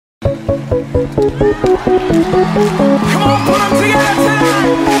Come on, put them together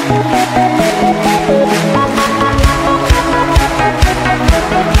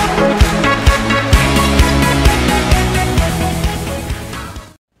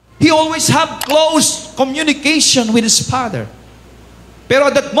He always had close communication with his Father. Pero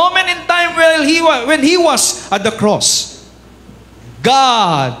at that moment in time when he was at the cross,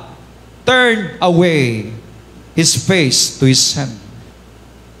 God turned away His face to His Son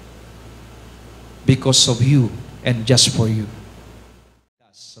because of you and just for you.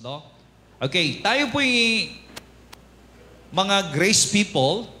 Ano? Okay, tayo po'y mga grace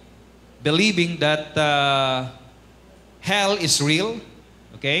people believing that hell is real.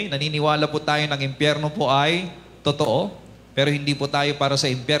 Okay? Naniniwala po tayo ng impyerno po ay totoo, pero hindi po tayo para sa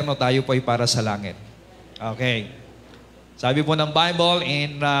impyerno, tayo po ay para sa langit. Okay. Sabi po ng Bible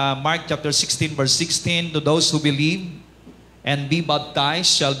in Mark chapter 16 verse 16, to those who believe and be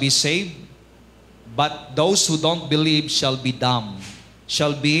baptized shall be saved, but those who don't believe shall be damned,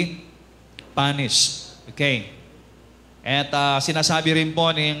 shall be punished. Okay. At sinasabi rin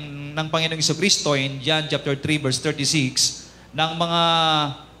po ng Panginoong Jesucristo in John chapter 3 verse 36, ng mga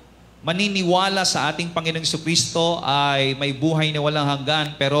maniniwala sa ating Panginoong Jesucristo ay may buhay na walang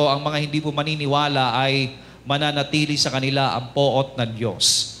hanggan, pero ang mga hindi po maniniwala ay mananatili sa kanila ang poot ng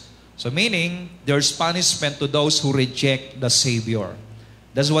Diyos. So meaning, there's punishment to those who reject the Savior.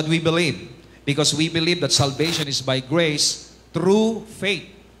 That's what we believe. Because we believe that salvation is by grace through faith.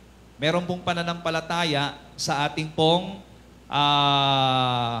 Meron pong pananampalataya sa ating pong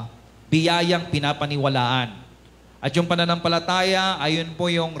biyayang pinapaniwalaan. At yung pananampalataya, ayun po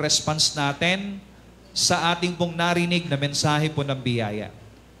yung response natin sa ating pong narinig na mensahe po ng biyaya.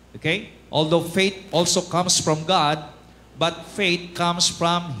 Okay? Although faith also comes from God, but faith comes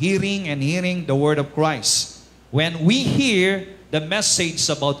from hearing and hearing the word of Christ. When we hear the message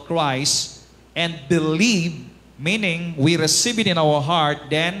about Christ and believe, meaning we receive it in our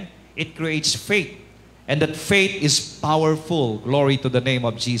heart, then it creates faith. And that faith is powerful. Glory to the name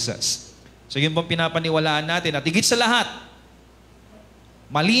of Jesus. So yun pong pinapaniwalaan natin. At higit sa lahat,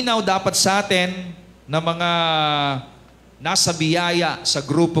 malinaw dapat sa atin na mga nasa biyaya sa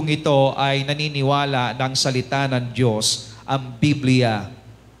grupong ito ay naniniwala ng salita ng Diyos. Ang Biblia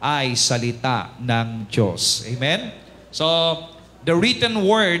ay salita ng Diyos. Amen? So, the written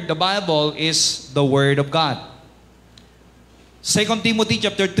word, the Bible, is the Word of God. 2 Timothy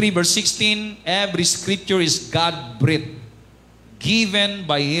chapter 3 verse 16, every scripture is God-breathed, given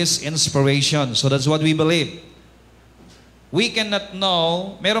by His inspiration. So that's what we believe. We cannot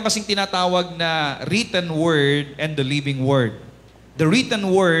know, meron kasing tinatawag na written word and the living word. The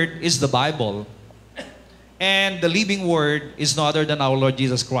written word is the Bible, and the living word is no other than our Lord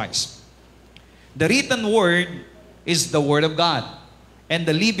Jesus Christ. The written word is the Word of God, and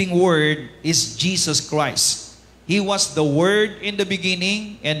the living word is Jesus Christ. He was the Word in the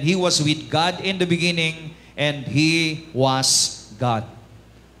beginning, and He was with God in the beginning, and He was God.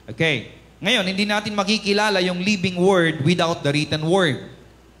 Okay. Ngayon, hindi natin makikilala yung living word without the written word.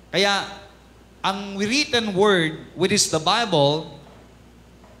 Kaya, ang written word, which is the Bible,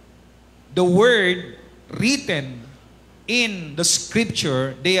 the word written in the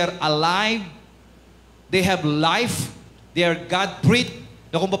scripture, they are alive, they have life, they are God-breathed,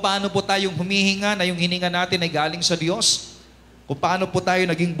 na kung paano po tayong humihinga, na yung hininga natin ay galing sa Diyos, kung paano po tayo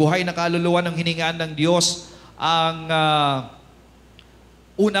naging buhay na kaluluwa ng hiningaan ng Diyos, ang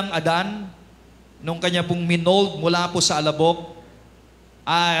unang Adan, nung kanya pong minold mula po sa alabok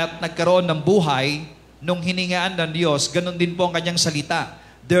at nagkaroon ng buhay, nung hiningaan ng Diyos, ganun din po ang kanyang salita.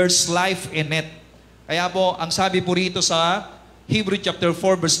 There's life in it. Kaya po, ang sabi po rito sa Hebrew chapter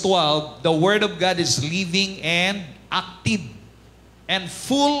 4 verse 12, the Word of God is living and active and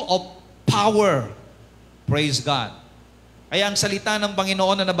full of power. Praise God. Kaya ang salita ng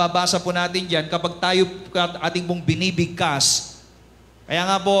Panginoon na nababasa po natin dyan, kapag tayo ating pong binibigkas, kaya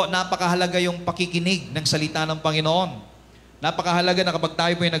nga po, napakahalaga yung pakikinig ng salita ng Panginoon. Napakahalaga na kapag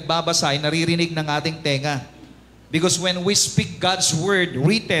tayo po yung nagbabasa, ay naririnig ng ating tenga. Because when we speak God's word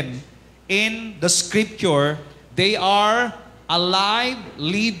written in the scripture, they are alive,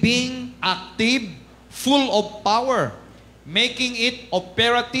 living, active, full of power, making it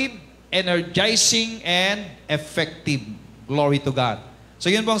operative, energizing, and effective. Glory to God.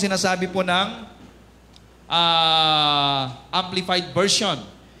 So yun po ang sinasabi po ng Amplified Version.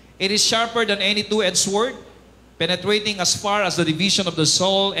 It is sharper than any two-edged sword, penetrating as far as the division of the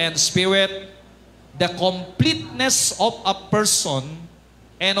soul and spirit, the completeness of a person,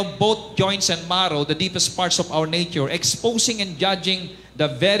 and of both joints and marrow, the deepest parts of our nature, exposing and judging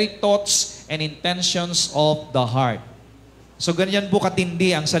the very thoughts and intentions of the heart. So ganyan po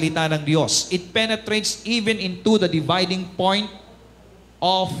katindi ang salita ng Diyos. It penetrates even into the dividing point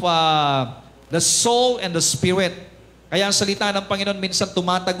of the soul and the spirit. Kaya ang salita ng Panginoon minsan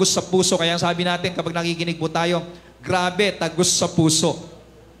tumatagos sa puso. Kaya sabi natin kapag nakikinig po tayo, grabe, tagos sa puso.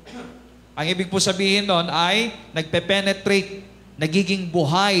 Ang ibig po sabihin nun ay nagpe-penetrate, nagiging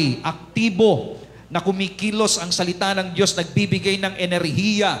buhay, aktibo, na kumikilos ang salita ng Diyos, nagbibigay ng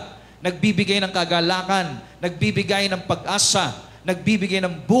enerhiya, nagbibigay ng kagalakan, nagbibigay ng pag-asa, nagbibigay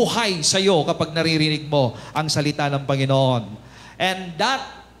ng buhay sa iyo kapag naririnig mo ang salita ng Panginoon. And that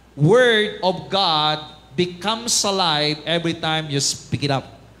Word of God becomes alive every time you speak it up.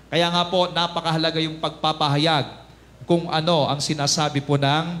 Kaya nga po, napakahalaga yung pagpapahayag kung ano ang sinasabi po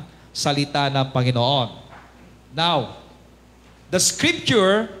ng salita ng Panginoon. Now, the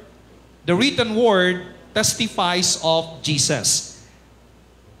Scripture, the written Word, testifies of Jesus.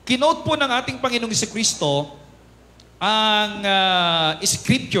 Kinote po ng ating Panginoong Jesucristo ang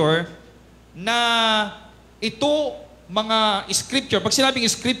Scripture na ito, mga Scripture, pag sinabing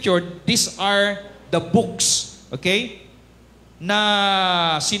Scripture, these are the books, okay,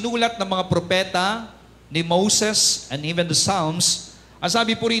 na sinulat ng mga propeta ni Moses and even the Psalms. Ang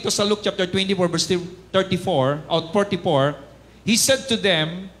sabi po rito sa Luke chapter 24, verse 34, or 44, He said to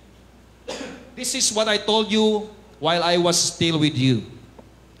them, "This is what I told you while I was still with you.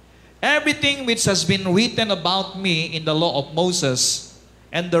 Everything which has been written about me in the law of Moses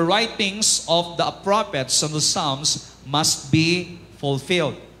and the writings of the prophets and the Psalms must be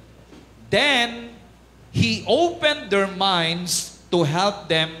fulfilled." Then He opened their minds to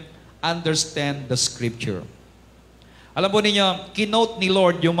help them understand the Scripture. Alam po ninyo, kinote ni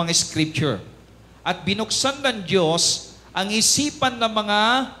Lord yung mga Scripture. At binuksan ng Diyos ang isipan ng mga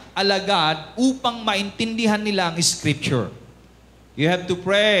alagad upang maintindihan nila ang Scripture. You have to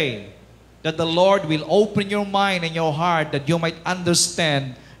pray that the Lord will open your mind and your heart that you might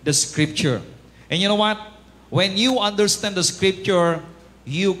understand the Scripture. And you know what? When you understand the Scripture,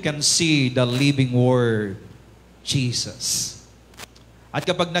 you can see the living Word, Jesus. At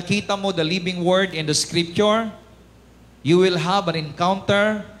kapag nakita mo the living Word in the Scripture, you will have an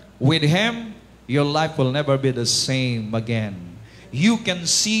encounter with Him. Your life will never be the same again. You can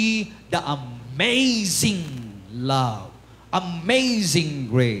see the amazing love, amazing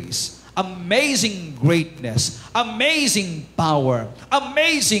grace, amazing greatness, amazing power,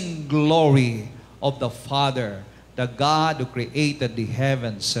 amazing glory of the Father, the God who created the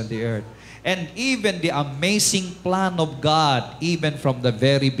heavens and the earth. And even the amazing plan of God, even from the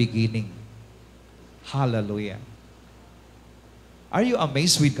very beginning. Hallelujah. Are you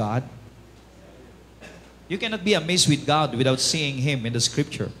amazed with God? You cannot be amazed with God without seeing Him in the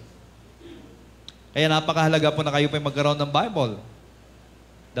Scripture. Kaya napakahalaga po na kayo po magkaroon ng Bible.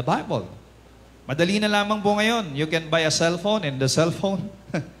 The Bible. Madali na lamang po ngayon. You can buy a cell phone, and the cell phone,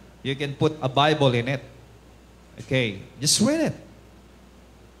 you can put a Bible in it. Okay, just read it.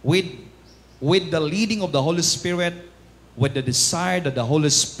 With the leading of the Holy Spirit, with the desire that the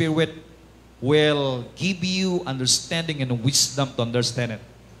Holy Spirit will give you understanding and wisdom to understand it.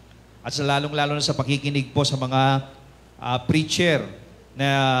 At sa lalong-lalo na sa pakikinig po sa mga preacher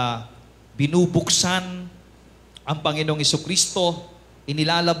na binubuksan ang Panginoong Jesucristo,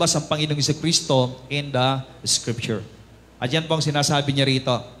 inilalabas ang Panginoong Jesucristo in the Scripture. At yan po ang sinasabi niya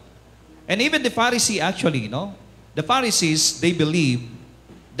rito. And even the Pharisee actually, no? The Pharisees, they believe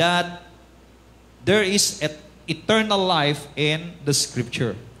that there is an eternal life in the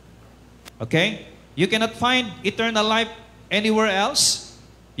Scripture. Okay? You cannot find eternal life anywhere else.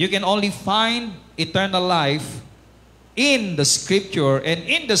 You can only find eternal life in the Scripture. And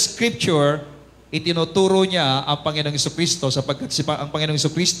in the Scripture, itinuturo niya ang Panginoong Jesucristo sapagkat ang Panginoong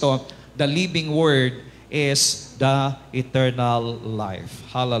Jesucristo, the living Word, is the eternal life.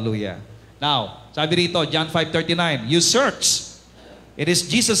 Hallelujah. Now, sabi rito, John 5:39, you search. It is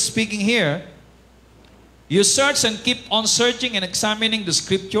Jesus speaking here. You search and keep on searching and examining the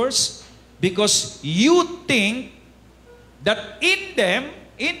Scriptures because you think that in them,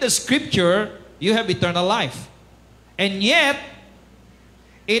 in the Scripture, you have eternal life. And yet,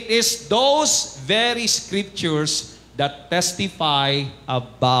 it is those very Scriptures that testify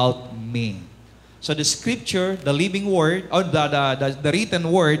about me. So the Scripture, the living Word, or the written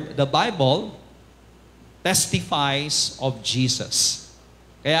Word, the Bible, testifies of Jesus.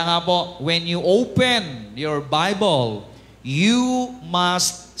 Kaya nga po, when you open your Bible, you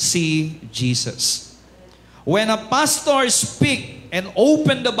must see Jesus. When a pastor speak and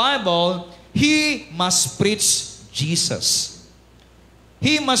open the Bible, he must preach Jesus.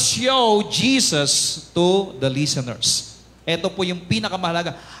 He must show Jesus to the listeners. Ito po yung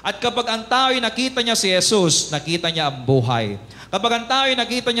pinakamahalaga. At kapag ang tao'y nakita niya si Jesus, nakita niya ang buhay. Kapag ang tao'y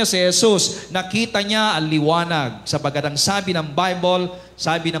nakita niya si Jesus, nakita niya ang liwanag. Sapagkat ang sabi ng Bible,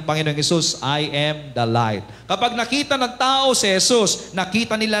 sabi ng Panginoong Jesus, I am the light. Kapag nakita ng tao si Jesus,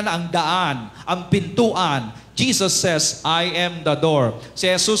 nakita nila na ang daan, ang pintuan. Jesus says, I am the door. Si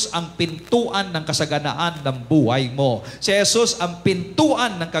Jesus ang pintuan ng kasaganaan ng buhay mo. Si Jesus ang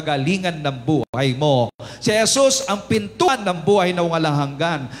pintuan ng kagalingan ng buhay mo. Si Jesus ang pintuan ng buhay na walang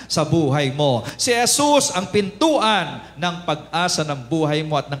hanggan sa buhay mo. Si Jesus ang pintuan ng pag-asa ng buhay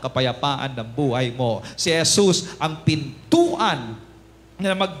mo at ng kapayapaan ng buhay mo. Si Jesus ang pintuan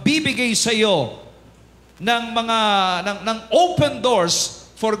na magbibigay sa iyo ng open doors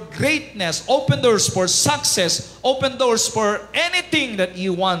for greatness, open doors for success, open doors for anything that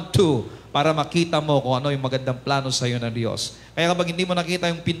you want to, para makita mo kung ano yung magandang plano sa iyo ng Diyos. Kaya kapag hindi mo nakita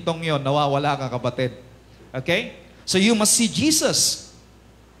yung pintong yon, nawawala ka, kapatid. Okay? So you must see Jesus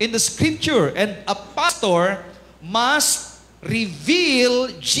in the Scripture, and a pastor must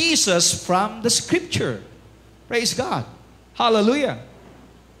reveal Jesus from the Scripture. Praise God. Hallelujah.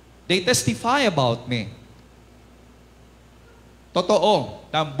 They testify about me. Totoo,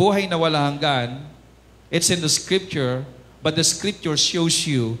 na ang buhay na wala hanggan, it's in the Scripture, but the Scripture shows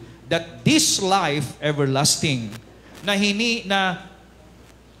you that this life everlasting na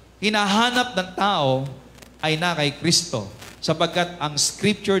hinahanap ng tao ay na kay Kristo. Sapagkat ang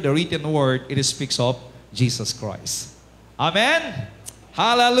Scripture, the written word, it speaks of Jesus Christ. Amen?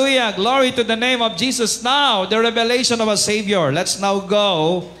 Hallelujah! Glory to the name of Jesus. Now, the revelation of a Savior. Let's now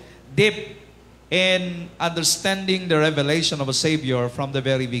go deep in understanding the revelation of a Savior from the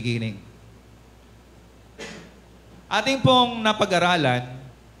very beginning. Ating pong napag-aralan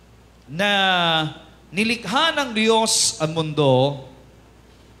na nilikha ng Diyos ang mundo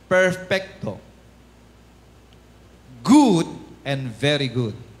perfecto, good and very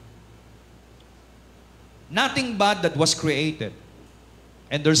good. Nothing bad that was created,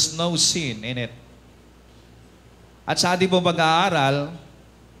 and there's no sin in it. At sa ating pong pag-aaral,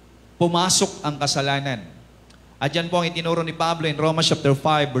 pumasok ang kasalanan. At yan po ang itinuro ni Pablo in Romans chapter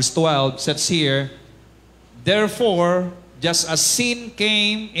 5, verse 12, says here, therefore, just as sin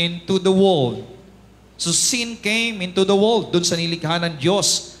came into the world. So sin came into the world. Doon sa nilikha ng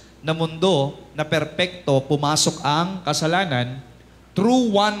Diyos na mundo, na perpekto, pumasok ang kasalanan through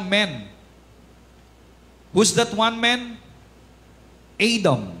one man. Who's that one man?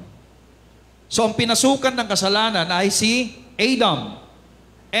 Adam. So ang pinasukan ng kasalanan ay si Adam.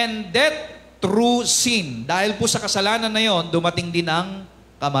 And that through sin. Dahil po sa kasalanan na yon, dumating din ang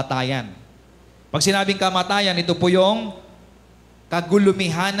kamatayan. Pag sinabing kamatayan, ito po yung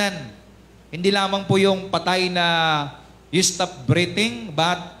kagulumihanan. Hindi lamang po yung patay na you stop breathing,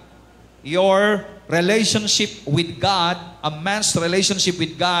 but your relationship with God, a man's relationship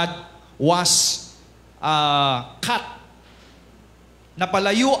with God was cut.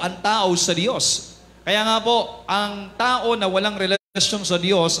 Napalayo ang tao sa Diyos. Kaya nga po, ang tao na walang relasyon sa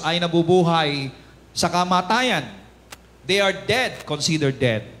Diyos ay nabubuhay sa kamatayan. They are dead, considered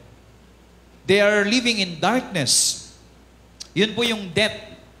dead. They are living in darkness. Yun po yung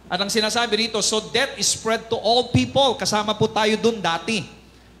death. At ang sinasabi rito, so death is spread to all people. Kasama po tayo dun dati.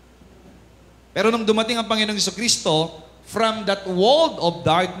 Pero nung dumating ang Panginoong Jesucristo, from that world of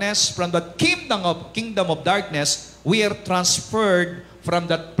darkness, from that kingdom of darkness, we are transferred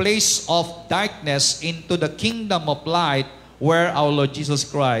from that place of darkness into the kingdom of light, where our Lord Jesus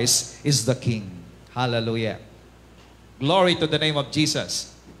Christ is the King. Hallelujah. Glory to the name of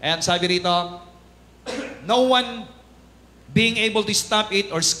Jesus. And sabi rito, no one being able to stop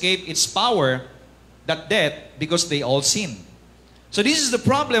it or escape its power, that death, because they all sin. So this is the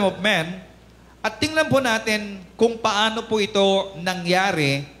problem of man. At tingnan po natin kung paano po ito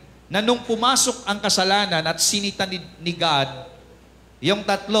nangyari na nung pumasok ang kasalanan at sinita ni God, yung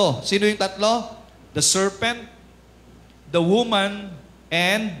tatlo. Sino yung tatlo? The serpent, the woman,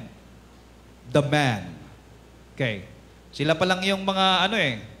 and the man. Okay. Sila pa lang yung mga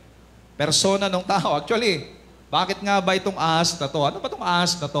persona ng tao. Actually, bakit nga ba itong ahas na to? Ano ba itong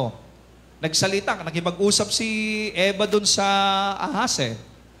ahas na to? Nagsalita, nakipag-usap si Eva dun sa ahas eh.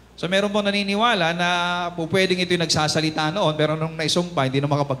 So meron pong naniniwala na pwedeng ito yung nagsasalita noon, pero nung naisumpa, hindi na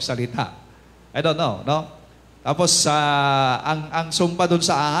makapagsalita. I don't know, no? Tapos, ang sumpa dun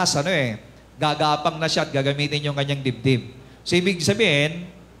sa ahas, gagapang na siya at gagamitin yung kanyang dibdib. So, ibig sabihin,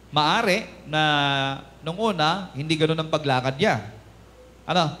 maari na nung una, hindi ganun ang paglakad niya.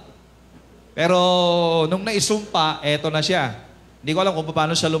 Pero, nung naisumpa, eto na siya. Hindi ko alam kung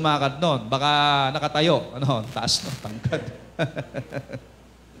paano siya lumakad noon. Baka nakatayo. Taas no, tangkad.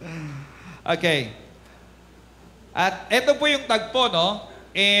 Okay. At ito po yung tagpo, no?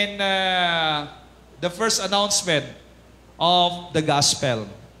 In the first announcement of the gospel.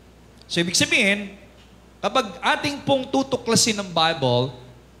 So, ibig sabihin, kapag ating pong tutuklasin ng Bible,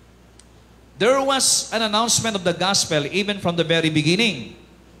 there was an announcement of the gospel even from the very beginning.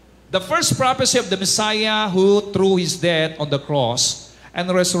 The first prophecy of the Messiah who, through His death on the cross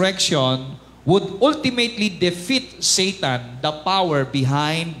and resurrection, would ultimately defeat Satan, the power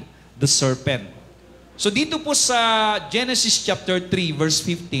behind the serpent. So dito po sa Genesis chapter 3, verse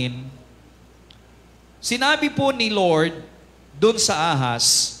 15, sinabi po ni Lord doon sa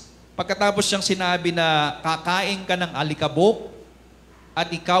ahas, pagkatapos siyang sinabi na kakain ka ng alikabok at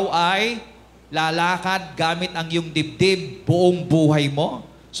ikaw ay lalakad gamit ang iyong dibdib buong buhay mo.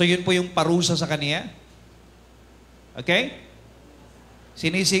 So yun po yung parusa sa kanya. Okay?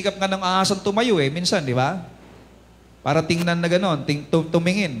 Sinisikap nga ng ahasang tumayo minsan, di ba? Para tingnan na gano'n,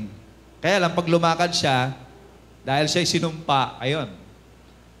 tumingin. Kaya lang, pag lumakad siya, dahil siya'y sinumpa, ayun,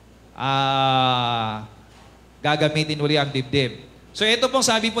 gagamitin uli ang dibdib. So ito pong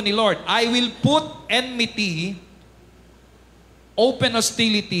sabi po ni Lord, I will put enmity, open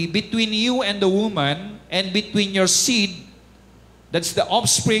hostility between you and the woman and between your seed, that's the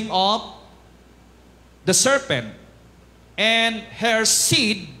offspring of the serpent, and her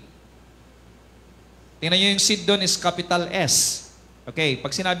seed. Tingnan nyo yung seed doon is capital S. Okay, pag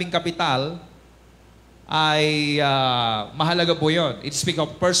sinabing capital, ay mahalaga po yun. It speaks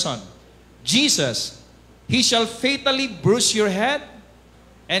of person. Jesus, He shall fatally bruise your head,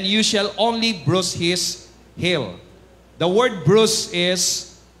 and you shall only bruise His heel. The word bruise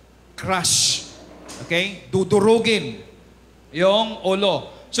is crush. Okay? Dudurugin yung ulo.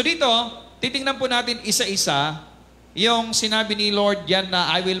 So dito, titingnan po natin isa-isa yung sinabi ni Lord yan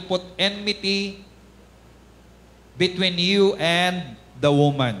na I will put enmity between you and the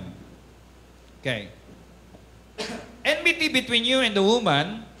woman. Okay. Enmity between you and the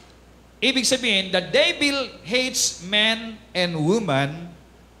woman, ibig sabihin, the devil hates men and women,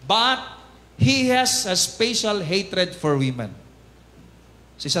 but he has a special hatred for women.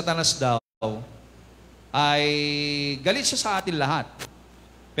 Si Satanas daw ay galit siya sa atin lahat.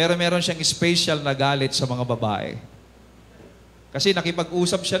 Pero meron siyang special na galit sa mga babae. Kasi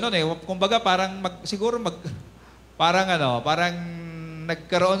nakipag-usap siya noon Kumbaga parang parang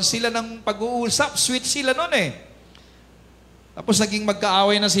nagkaroon sila ng pag-uusap, sweet sila noon Tapos naging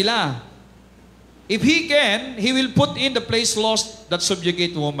magkaaway na sila. If he can, he will put in the place lost that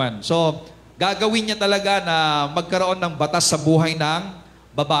subjugate woman. So, gagawin niya talaga na magkaroon ng batas sa buhay ng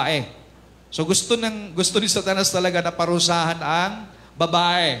babae. So gusto ni Satanas talaga na parusahan ang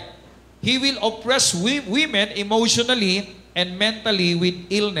babae. He will oppress women emotionally and mentally with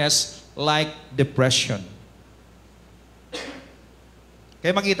illness like depression.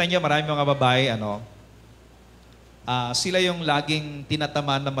 Kaya makita niyo marami mga babae, sila yung laging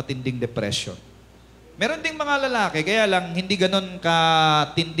tinatamaan ng matinding depression. Meron ding mga lalaki, kaya lang hindi ganun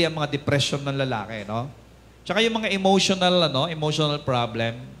katindi ang mga depression ng lalaki, Tsaka yung mga emotional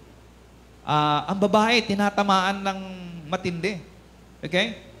problem, ang babae, tinatamaan ng matindi.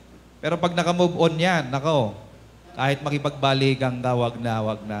 Okay? Pero pag naka-move on yan, kahit makipagbalikan ka, wag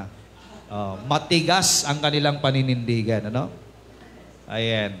na. Matigas ang kanilang paninindigan.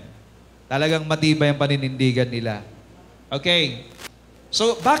 Ayan. Talagang matibay ang paninindigan nila. Okay.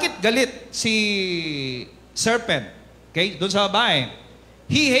 So, bakit galit si serpent? Okay? Doon sa babae.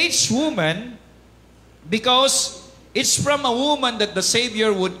 He hates woman because it's from a woman that the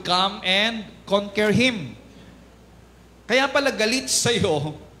Savior would come and conquer him. Kaya pala galit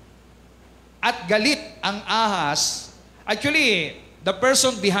sa'yo at galit ang ahas. Actually, the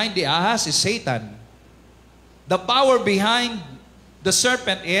person behind the ahas is Satan. The power behind the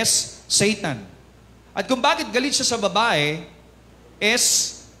serpent is Satan. At kung bakit galit siya sa babae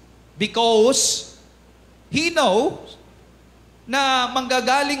is because he knows na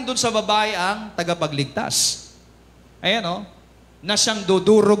manggagaling dun sa babae ang tagapagligtas. Ayan na siyang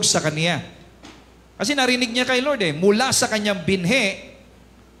dudurog sa kanya. Kasi narinig niya kay Lord mula sa kanyang binhi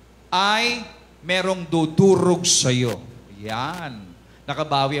ay merong dudurog sa iyo. Yan.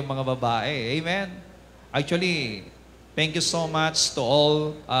 Nakabawi ang mga babae. Amen. Actually, thank you so much to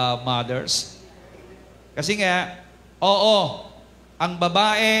all mothers. Kasi nga, ang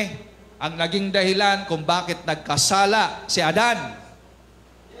babae ang naging dahilan kung bakit nagkasala si Adan.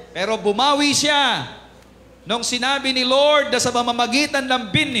 Pero bumawi siya nung sinabi ni Lord na sa pamamagitan ng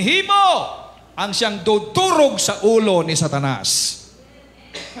binhi mo ang siyang dudurog sa ulo ni Satanas.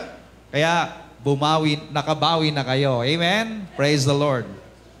 Kaya nakabawi na kayo. Amen? Praise the Lord.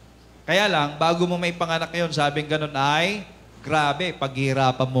 Kaya lang, bago mo may panganak ngayon, sabing ganun ay, grabe,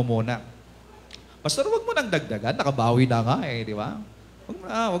 paghihirapan mo muna. Pastor, wag mo nang dagdagan. Nakabawi na nga eh, di ba?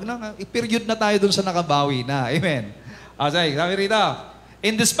 Wag na. I-period na tayo dun sa nakabawi na. Amen. Okay, sabi rito.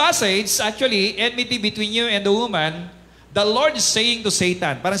 In this passage, actually, enmity between you and the woman, the Lord is saying to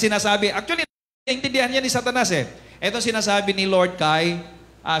Satan. Parang sinasabi, actually, naintindihan niya ni Satanas eh. Ito sinasabi ni Lord kay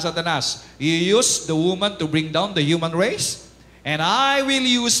Satanas. You use the woman to bring down the human race, and I will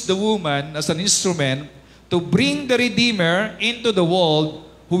use the woman as an instrument to bring the Redeemer into the world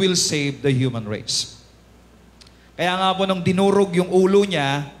who will save the human race. Kaya nga po nung dinurog yung ulo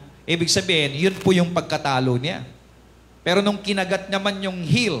niya, ibig sabihin, yun po yung pagkatalo niya. Pero nung kinagat naman yung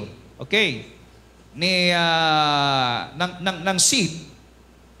heel, okay, ng seed,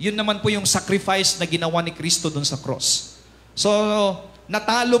 yun naman po yung sacrifice na ginawa ni Kristo dun sa cross. So,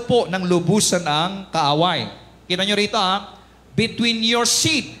 natalo po ng lubusan ang kaaway. Kita nyo rito between your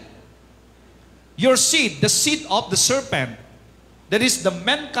seed, the seed of the serpent, that is the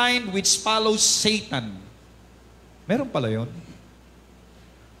mankind which follows Satan. Meron pala yun.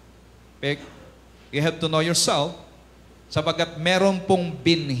 You have to know yourself, sapagkat meron pong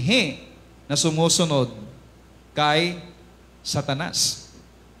binhi na sumusunod kay Satanas.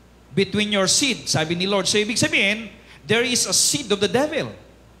 Between your seed, sabi ni Lord. So, ibig sabihin, there is a seed of the devil.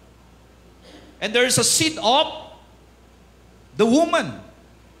 And there is a seed of the woman.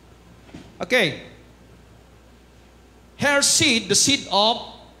 Okay. Her seed, the seed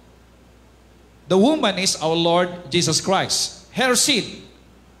of the woman is our Lord Jesus Christ. Her seed.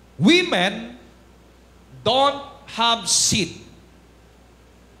 Women don't have seed.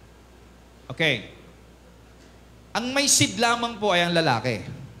 Okay. Ang may seed lamang po ay ang lalaki.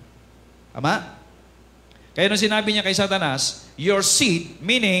 Tama? Kaya nung sinabi niya kay Satanas, your seed,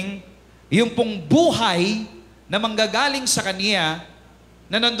 meaning, yung pong buhay na manggagaling sa kanya,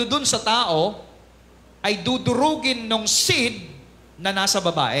 na nandoon sa tao, ay dudurugin ng seed na nasa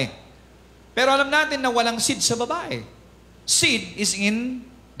babae. Pero alam natin na walang seed sa babae. Seed is in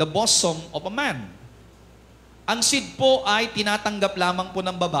the bosom of a man. Ang seed po ay tinatanggap lamang po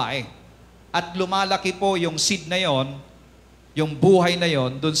ng babae. At lumalaki po yung seed na yon, yung buhay na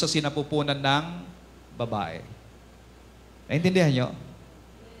yon, dun sa sinapupunan ng babae. Naintindihan nyo?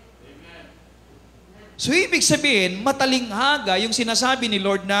 So, ibig sabihin, matalinghaga yung sinasabi ni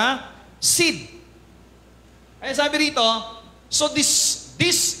Lord na seed. Ay sabi rito, so this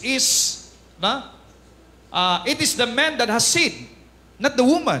is, it is the man that has seed, not the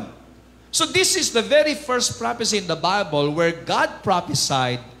woman. So this is the very first prophecy in the Bible where God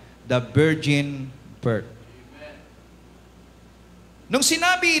prophesied the virgin birth. Nung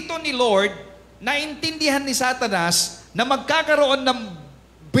sinabi ito ni Lord, naintindihan ni Satanas na magkakaroon ng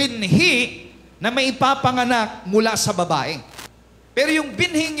binhi na may ipapanganak mula sa babae. Pero yung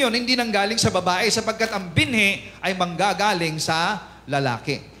binhing yun, hindi nanggaling sa babae sapagkat ang binhi ay manggagaling sa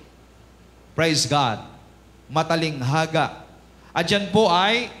lalaki. Praise God. Matalinghaga. At yan po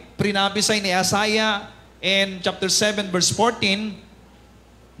ay prinabisay ni Isaiah in chapter 7 verse 14.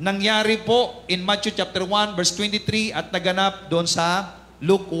 Nangyari po in Matthew chapter 1 verse 23 at naganap doon sa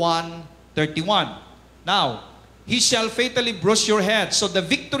Luke 1:31. Now, he shall fatally bruise your head. So the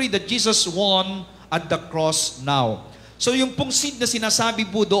victory that Jesus won at the cross now. So yung pong seed na sinasabi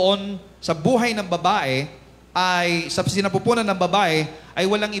po doon sa buhay ng babae, ay sa sinapupunan ng babae, ay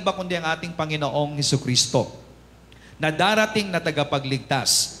walang iba kundi ang ating Panginoong Hesukristo na darating na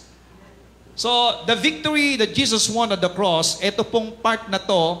tagapagligtas. So, the victory that Jesus won at the cross, ito pong part na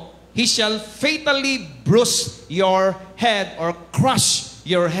to, he shall fatally bruise your head or crush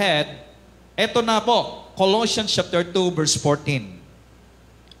your head. Ito na po, Colossians chapter 2 verse 14.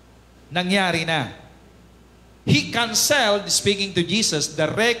 Nangyari na. He canceled, speaking to Jesus, the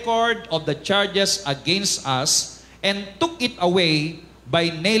record of the charges against us and took it away by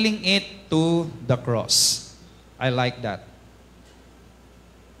nailing it to the cross. I like that.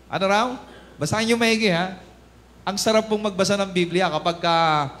 Ano raw? Basahin niyo maigi ha. Ang sarap pong magbasa ng Biblia kapag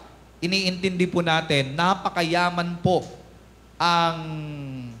iniintindi po natin, napakayaman po ang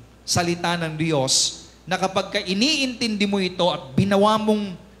salita ng Diyos na kapag iniintindi mo ito at binawa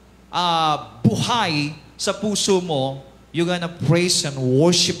mong buhay sa puso mo, you're gonna praise and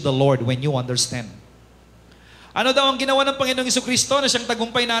worship the Lord when you understand. Ano daw ang ginawa ng Panginoong Hesukristo na siyang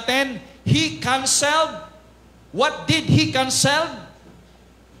tagumpay natin? He canceled. What did He cancel?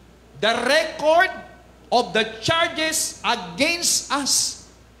 The record of the charges against us.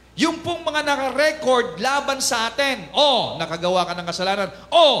 Yung pong mga naka-record laban sa atin. Nakagawa ka ng kasalanan.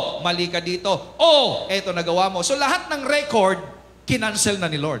 Mali ka dito. Eto nagawa mo. So lahat ng record, kinancel na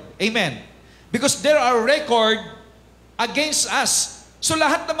ni Lord. Amen. Because there are record against us. So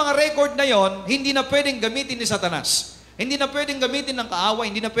lahat ng mga record na yon, hindi na pwedeng gamitin ni Satanas. Hindi na pwedeng gamitin ng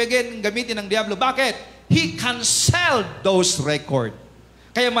kaaway, hindi na pwedeng gamitin ng diablo. Bakit? He canceled those record.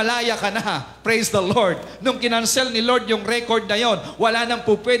 Kaya malaya ka na, praise the Lord. Nung kinancel ni Lord yung record na yon, wala nang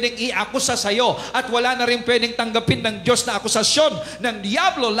po pwedeng iakusa sa'yo at wala na rin pwedeng tanggapin ng Diyos na akusasyon ng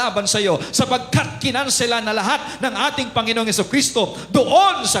diablo laban sa'yo sapagkat kinansela na lahat ng ating Panginoong Jesucristo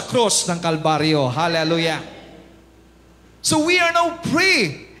doon sa cross ng Kalbaryo. Hallelujah. So we are now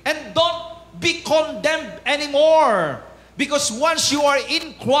free and don't be condemned anymore. Because once you are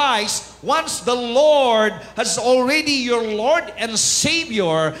in Christ, once the Lord has already your Lord and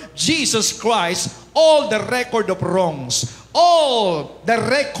Savior, Jesus Christ, all the record of wrongs, all the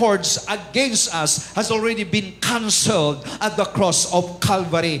records against us has already been canceled at the cross of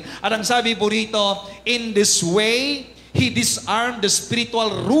Calvary. At ang sabi po rito, in this way, He disarmed the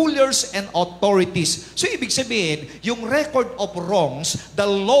spiritual rulers and authorities. So ibig sabihin, yung record of wrongs, the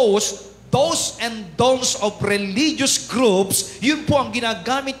laws, those and don'ts of religious groups, yun po ang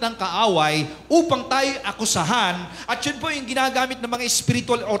ginagamit ng kaaway upang tayo akusahan. At yun po yung ginagamit ng mga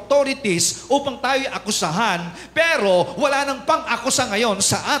spiritual authorities upang tayo akusahan. Pero wala nang pang-akusa ngayon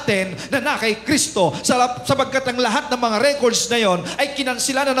sa atin na kay Kristo sapagkat ang lahat ng mga records na yon ay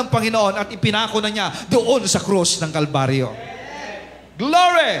kinansila na ng Panginoon at ipinako na niya doon sa krus ng Kalbaryo.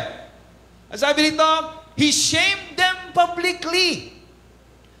 Glory! Sabi dito, He shamed them publicly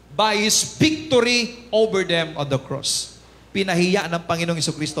by His victory over them on the cross. Pinahiya ng Panginoong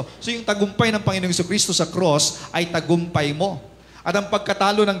Jesucristo. So yung tagumpay ng Panginoong Jesucristo sa cross ay tagumpay mo. At ang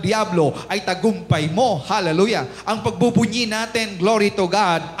pagkatalo ng diablo ay tagumpay mo. Hallelujah. Ang pagbubunyi natin, glory to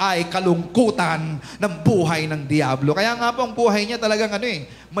God, ay kalungkutan ng buhay ng diablo. Kaya nga po ang buhay niya talagang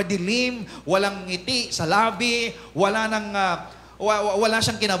madilim, walang ngiti sa labi, wala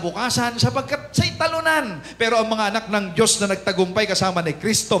siyang kinabukasan sapagkat siya'y talunan. Pero ang mga anak ng Diyos na nagtagumpay kasama ni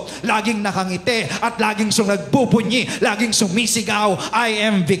Kristo, laging nakangiti at laging nagbubunyi, laging sumisigaw, I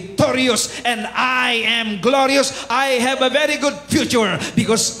am victorious and I am glorious. I have a very good future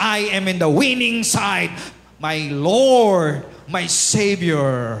because I am in the winning side. My Lord, my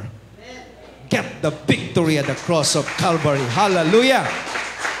Savior, get the victory at the cross of Calvary. Hallelujah!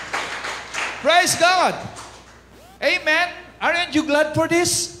 Praise God! Amen! Aren't you glad for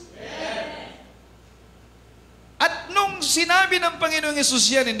this? Yes. At nung sinabi ng Panginoong Yesus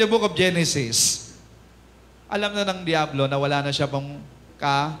yan in the book of Genesis, alam na ng diablo na wala na siya pang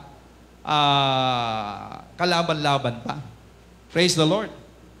kalaban-laban pa. Praise the Lord.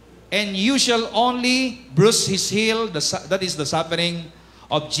 And you shall only bruise his heel, that is the suffering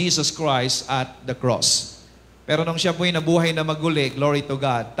of Jesus Christ at the cross. Pero nung siya po'y nabuhay na maguli, glory to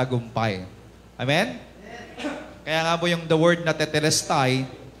God, tagumpay. Amen? Kaya nga po yung the word na tetelestai,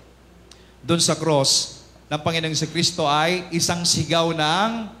 dun sa cross ng Panginoong Kristo ay isang sigaw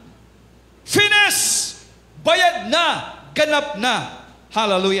ng finish! Bayad na! Ganap na!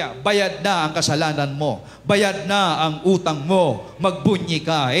 Hallelujah! Bayad na ang kasalanan mo. Bayad na ang utang mo. Magbunyi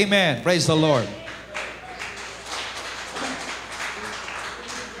ka. Amen. Praise the Lord.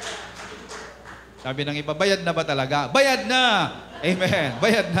 Sabi ng iba, bayad na ba talaga? Bayad na! Amen.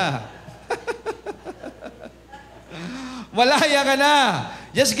 Bayad na. Malaya ka na.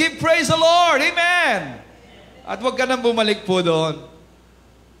 Just give praise the Lord. Amen. At huwag ka nang bumalik po doon.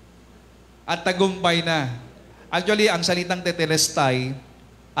 At tagumpay na. Actually, ang salitang tetelestai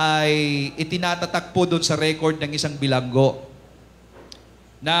ay itinatatak po doon sa record ng isang bilanggo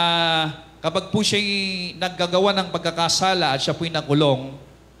na kapag po siya'y naggagawa ng pagkakasala at siya po'y nakulong,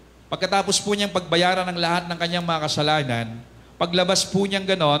 pagkatapos po niyang pagbayaran ng lahat ng kanyang mga kasalanan, paglabas po niyang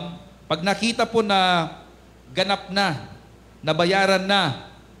ganon, pag nakita po na ganap na, nabayaran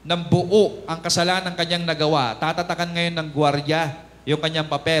na ng buo ang kasalanan ng kanyang nagawa, tatatakan ngayon ng gwardiya yung kanyang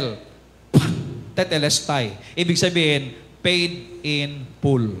papel. Tetelestai. Ibig sabihin, paid in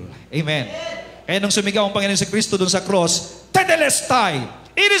full. Amen. Kaya nung sumigaw ang Panginoon sa Kristo doon sa cross, tetelestai.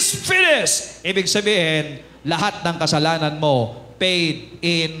 It is finished. Ibig sabihin, lahat ng kasalanan mo, paid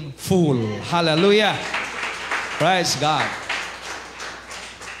in full. Hallelujah. Praise God.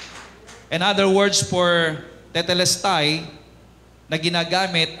 In other words, for tetelestai, na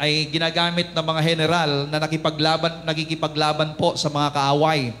ginagamit ay ginagamit ng mga general na nakikipaglaban po sa mga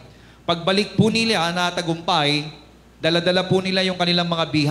kaaway. Pagbalik po nila na tagumpay, dala-dala po nila yung kanilang mga